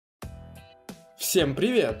Всем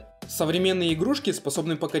привет! Современные игрушки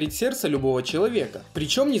способны покорить сердце любого человека,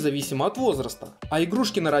 причем независимо от возраста, а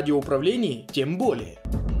игрушки на радиоуправлении тем более.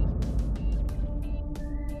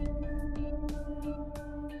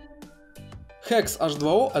 Hex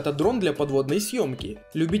H2O – это дрон для подводной съемки.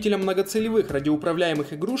 Любителям многоцелевых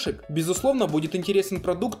радиоуправляемых игрушек, безусловно, будет интересен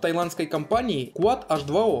продукт таиландской компании Quad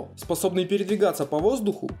H2O, способный передвигаться по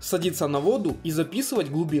воздуху, садиться на воду и записывать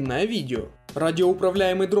глубинное видео.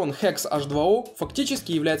 Радиоуправляемый дрон Hex H2O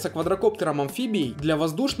фактически является квадрокоптером-амфибией для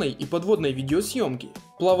воздушной и подводной видеосъемки.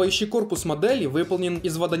 Плавающий корпус модели выполнен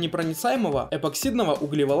из водонепроницаемого эпоксидного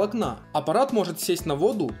углеволокна. Аппарат может сесть на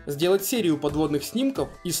воду, сделать серию подводных снимков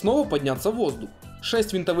и снова подняться в воздух.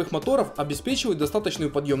 6 винтовых моторов обеспечивают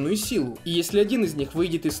достаточную подъемную силу, и если один из них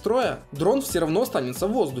выйдет из строя, дрон все равно останется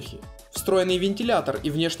в воздухе. Встроенный вентилятор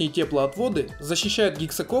и внешние теплоотводы защищают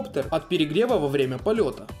гексакоптер от перегрева во время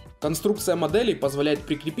полета. Конструкция модели позволяет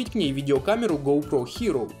прикрепить к ней видеокамеру GoPro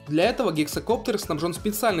Hero. Для этого гексакоптер снабжен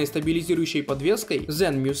специальной стабилизирующей подвеской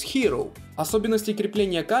Zenmuse Hero. Особенности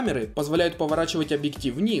крепления камеры позволяют поворачивать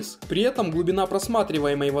объектив вниз, при этом глубина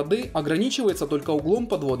просматриваемой воды ограничивается только углом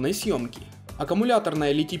подводной съемки.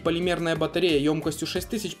 Аккумуляторная литий-полимерная батарея емкостью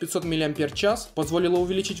 6500 мАч позволила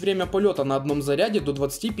увеличить время полета на одном заряде до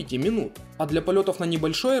 25 минут, а для полетов на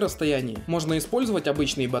небольшое расстояние можно использовать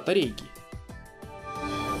обычные батарейки.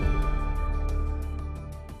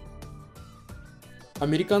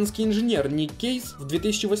 Американский инженер Ник Кейс в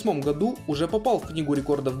 2008 году уже попал в книгу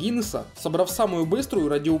рекордов Гиннесса, собрав самую быструю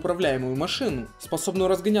радиоуправляемую машину, способную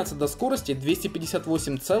разгоняться до скорости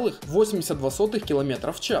 258,82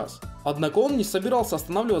 км в час. Однако он не собирался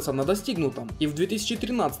останавливаться на достигнутом и в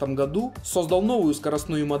 2013 году создал новую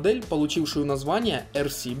скоростную модель, получившую название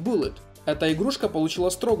RC Bullet. Эта игрушка получила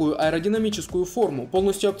строгую аэродинамическую форму,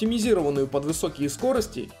 полностью оптимизированную под высокие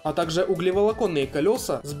скорости, а также углеволоконные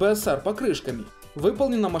колеса с BSR покрышками.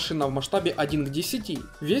 Выполнена машина в масштабе 1 к 10,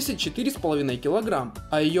 весит 4,5 кг,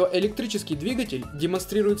 а ее электрический двигатель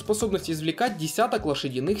демонстрирует способность извлекать десяток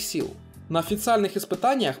лошадиных сил. На официальных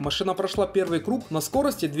испытаниях машина прошла первый круг на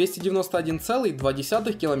скорости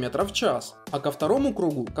 291,2 км в час, а ко второму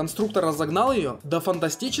кругу конструктор разогнал ее до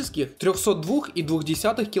фантастических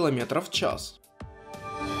 302,2 км в час.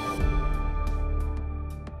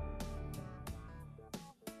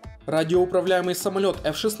 Радиоуправляемый самолет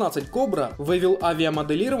F-16 Кобра вывел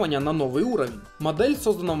авиамоделирование на новый уровень. Модель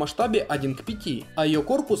создана в масштабе 1 к 5, а ее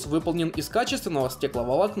корпус выполнен из качественного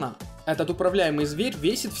стекловолокна. Этот управляемый зверь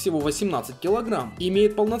весит всего 18 кг и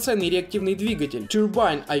имеет полноценный реактивный двигатель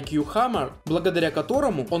Turbine IQ Hammer, благодаря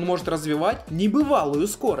которому он может развивать небывалую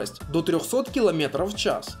скорость до 300 км в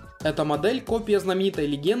час. Эта модель – копия знаменитой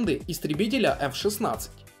легенды истребителя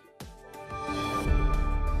F-16.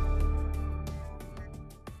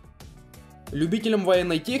 Любителям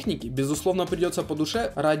военной техники, безусловно, придется по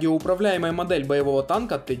душе радиоуправляемая модель боевого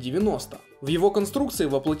танка Т-90. В его конструкции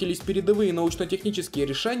воплотились передовые научно-технические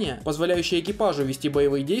решения, позволяющие экипажу вести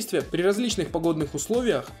боевые действия при различных погодных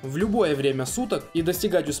условиях в любое время суток и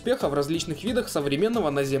достигать успеха в различных видах современного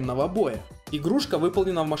наземного боя. Игрушка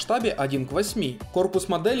выполнена в масштабе 1 к 8. Корпус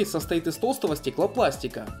модели состоит из толстого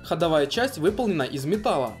стеклопластика. Ходовая часть выполнена из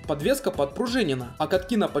металла, подвеска подпружинена, а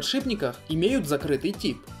катки на подшипниках имеют закрытый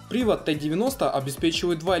тип. Привод Т-90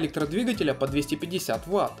 обеспечивает два электродвигателя по 250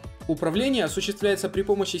 Вт. Управление осуществляется при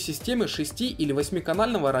помощи системы 6 или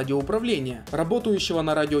 8-канального радиоуправления, работающего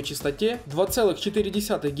на радиочастоте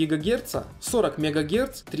 2,4 ГГц, 40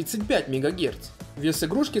 МГц, 35 МГц. Вес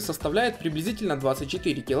игрушки составляет приблизительно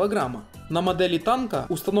 24 кг. На модели танка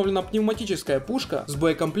установлена пневматическая пушка с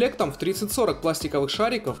боекомплектом в 30-40 пластиковых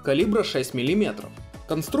шариков калибра 6 мм.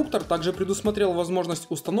 Конструктор также предусмотрел возможность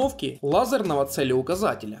установки лазерного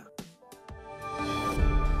целеуказателя.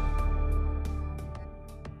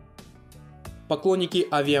 Поклонники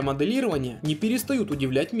авиамоделирования не перестают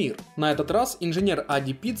удивлять мир. На этот раз инженер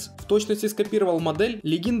Ади Питц в точности скопировал модель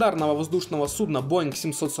легендарного воздушного судна Boeing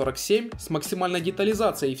 747 с максимальной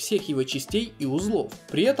детализацией всех его частей и узлов.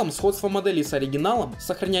 При этом сходство модели с оригиналом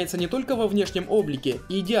сохраняется не только во внешнем облике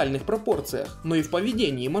и идеальных пропорциях, но и в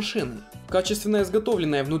поведении машины. Качественно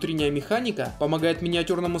изготовленная внутренняя механика помогает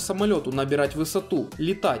миниатюрному самолету набирать высоту,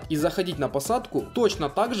 летать и заходить на посадку точно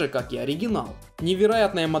так же, как и оригинал.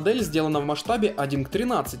 Невероятная модель сделана в масштабе 1 к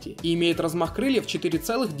 13 и имеет размах крыльев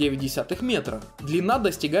 4,9 метра. Длина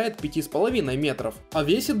достигает 5,5 метров, а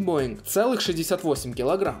весит Boeing целых 68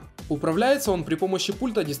 кг. Управляется он при помощи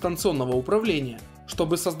пульта дистанционного управления.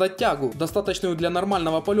 Чтобы создать тягу, достаточную для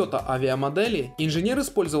нормального полета авиамодели, инженер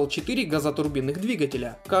использовал 4 газотурбинных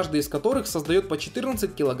двигателя, каждый из которых создает по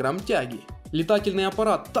 14 кг тяги. Летательный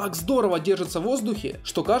аппарат так здорово держится в воздухе,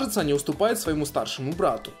 что, кажется, не уступает своему старшему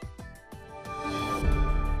брату.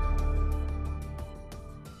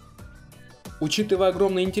 Учитывая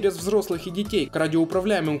огромный интерес взрослых и детей к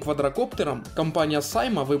радиоуправляемым квадрокоптерам, компания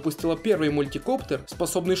Самая выпустила первый мультикоптер,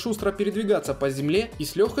 способный шустро передвигаться по земле и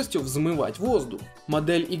с легкостью взмывать воздух.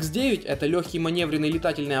 Модель X9 – это легкий маневренный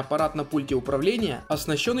летательный аппарат на пульте управления,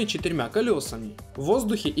 оснащенный 4 колесами. В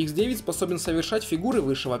воздухе X9 способен совершать фигуры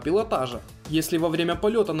высшего пилотажа. Если во время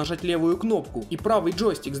полета нажать левую кнопку и правый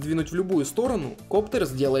джойстик сдвинуть в любую сторону, коптер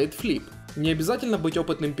сделает флип. Не обязательно быть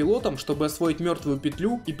опытным пилотом, чтобы освоить мертвую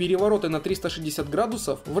петлю и перевороты на 360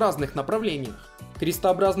 градусов в разных направлениях.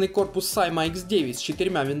 Крестообразный корпус Самая X9 с 4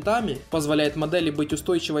 винтами позволяет модели быть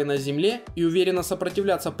устойчивой на земле и уверенно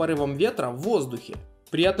сопротивляться порывам ветра в воздухе.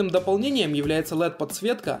 Приятным дополнением является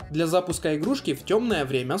LED-подсветка для запуска игрушки в темное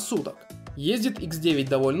время суток. Ездит X9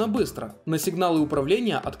 довольно быстро, на сигналы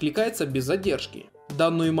управления откликается без задержки.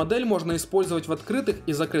 Данную модель можно использовать в открытых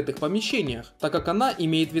и закрытых помещениях, так как она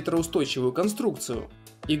имеет ветроустойчивую конструкцию.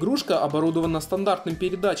 Игрушка оборудована стандартным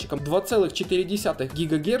передатчиком 2,4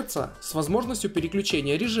 ГГц с возможностью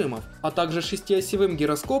переключения режимов, а также 6-осевым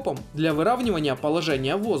гироскопом для выравнивания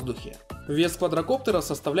положения в воздухе. Вес квадрокоптера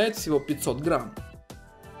составляет всего 500 грамм.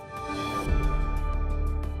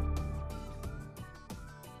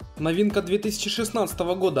 Новинка 2016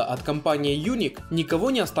 года от компании Unique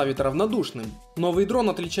никого не оставит равнодушным. Новый дрон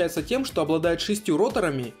отличается тем, что обладает 6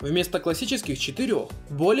 роторами вместо классических 4.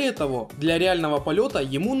 Более того, для реального полета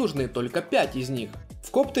ему нужны только 5 из них. В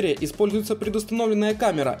коптере используется предустановленная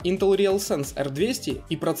камера Intel RealSense R200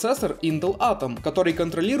 и процессор Intel Atom, который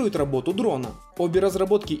контролирует работу дрона. Обе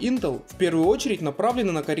разработки Intel в первую очередь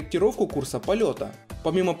направлены на корректировку курса полета.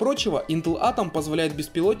 Помимо прочего, Intel Atom позволяет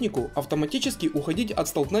беспилотнику автоматически уходить от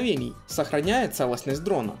столкновений, сохраняя целостность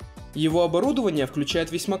дрона. Его оборудование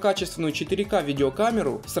включает весьма качественную 4К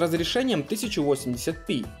видеокамеру с разрешением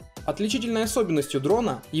 1080p. Отличительной особенностью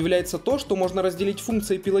дрона является то, что можно разделить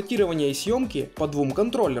функции пилотирования и съемки по 2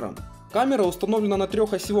 контроллерам. Камера установлена на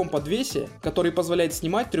 3-осевом подвесе, который позволяет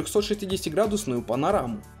снимать 360-градусную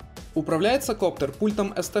панораму. Управляется коптер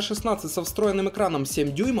пультом ST16 со встроенным экраном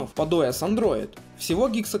 7 дюймов под OS Android. Всего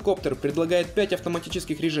Гексакоптер предлагает 5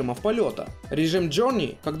 автоматических режимов полета. Режим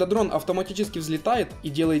Journey, когда дрон автоматически взлетает и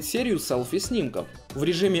делает серию селфи-снимков. В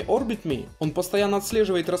режиме Orbit Me он постоянно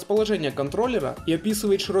отслеживает расположение контроллера и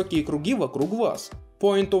описывает широкие круги вокруг вас.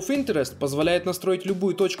 Point of Interest позволяет настроить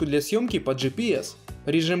любую точку для съемки по GPS.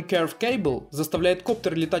 Режим Curve Cable заставляет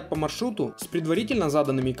коптер летать по маршруту с предварительно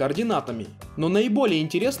заданными координатами. Но наиболее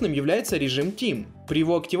интересным является режим Team. При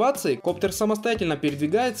его активации коптер самостоятельно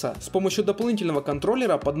передвигается с помощью дополнительного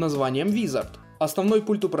контроллера под названием Wizard. Основной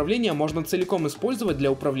пульт управления можно целиком использовать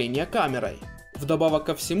для управления камерой. Вдобавок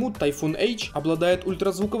ко всему, Typhoon H обладает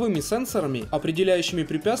ультразвуковыми сенсорами, определяющими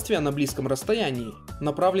препятствия на близком расстоянии.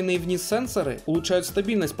 Направленные вниз сенсоры улучшают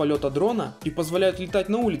стабильность полета дрона и позволяют летать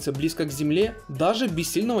на улице близко к земле даже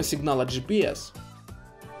без сильного сигнала GPS.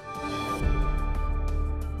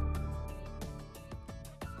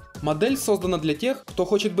 Модель создана для тех, кто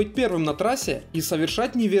хочет быть первым на трассе и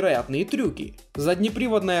совершать невероятные трюки.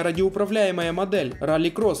 Заднеприводная радиоуправляемая модель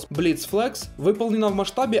Rallycross Blitz Flex выполнена в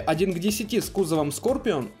масштабе 1:10 с кузовом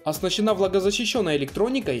Scorpion, оснащена влагозащищенной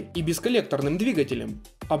электроникой и бесколлекторным двигателем.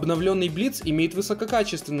 Обновленный Blitz имеет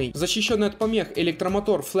высококачественный, защищенный от помех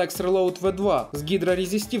электромотор Flex Reload V2 с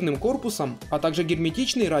гидрорезистивным корпусом, а также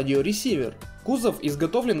герметичный радиоресивер. Кузов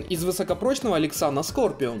изготовлен из высокопрочного лексана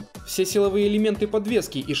Scorpion. Все силовые элементы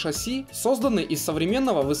подвески и шасси созданы из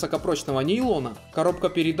современного высокопрочного нейлона. Коробка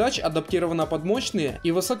передач адаптирована под мощные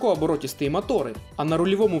и высокооборотистые моторы, а на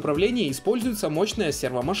рулевом управлении используется мощная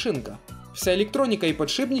сервомашинка. Вся электроника и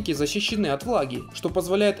подшипники защищены от влаги, что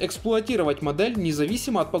позволяет эксплуатировать модель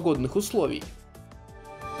независимо от погодных условий.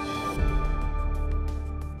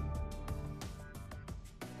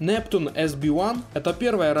 Neptune SB1 – это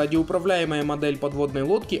первая радиоуправляемая модель подводной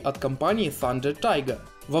лодки от компании Thunder Tiger.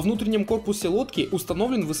 Во внутреннем корпусе лодки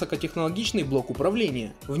установлен высокотехнологичный блок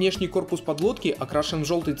управления. Внешний корпус подлодки окрашен в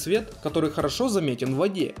желтый цвет, который хорошо заметен в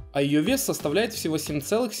воде, а ее вес составляет всего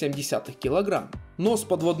 7,7 кг. Нос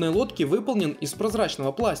подводной лодки выполнен из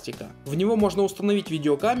прозрачного пластика. В него можно установить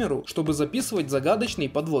видеокамеру, чтобы записывать загадочный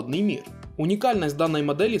подводный мир. Уникальность данной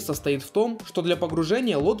модели состоит в том, что для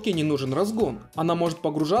погружения лодке не нужен разгон. Она может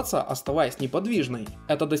погружаться, оставаясь неподвижной.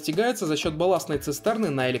 Это достигается за счет балластной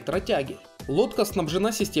цистерны на электротяге. Лодка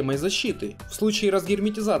снабжена системой защиты. В случае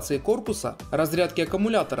разгерметизации корпуса, разрядки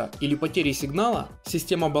аккумулятора или потери сигнала,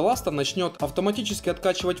 система балласта начнет автоматически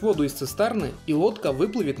откачивать воду из цистерны, и лодка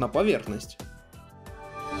выплывет на поверхность.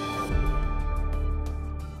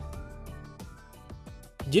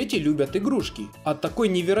 Дети любят игрушки. От такой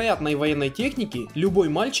невероятной военной техники любой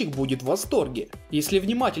мальчик будет в восторге. Если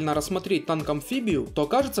внимательно рассмотреть танк-амфибию, то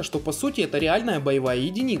окажется, что по сути это реальная боевая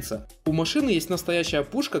единица. У машины есть настоящая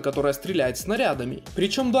пушка, которая стреляет снарядами.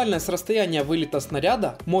 Причем дальность расстояния вылета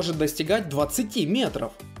снаряда может достигать 20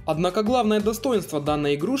 метров. Однако главное достоинство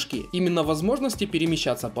данной игрушки именно возможности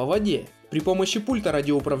перемещаться по воде. При помощи пульта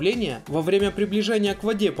радиоуправления во время приближения к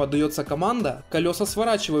воде подается команда, колеса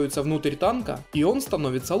сворачиваются внутрь танка и он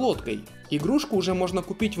становится лодкой. Игрушку уже можно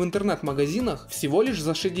купить в интернет-магазинах всего лишь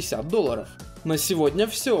за $60. На сегодня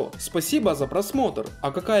все. Спасибо за просмотр.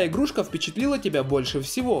 А какая игрушка впечатлила тебя больше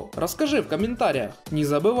всего? Расскажи в комментариях. Не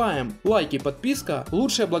забываем, лайк и подписка –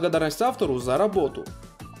 лучшая благодарность автору за работу.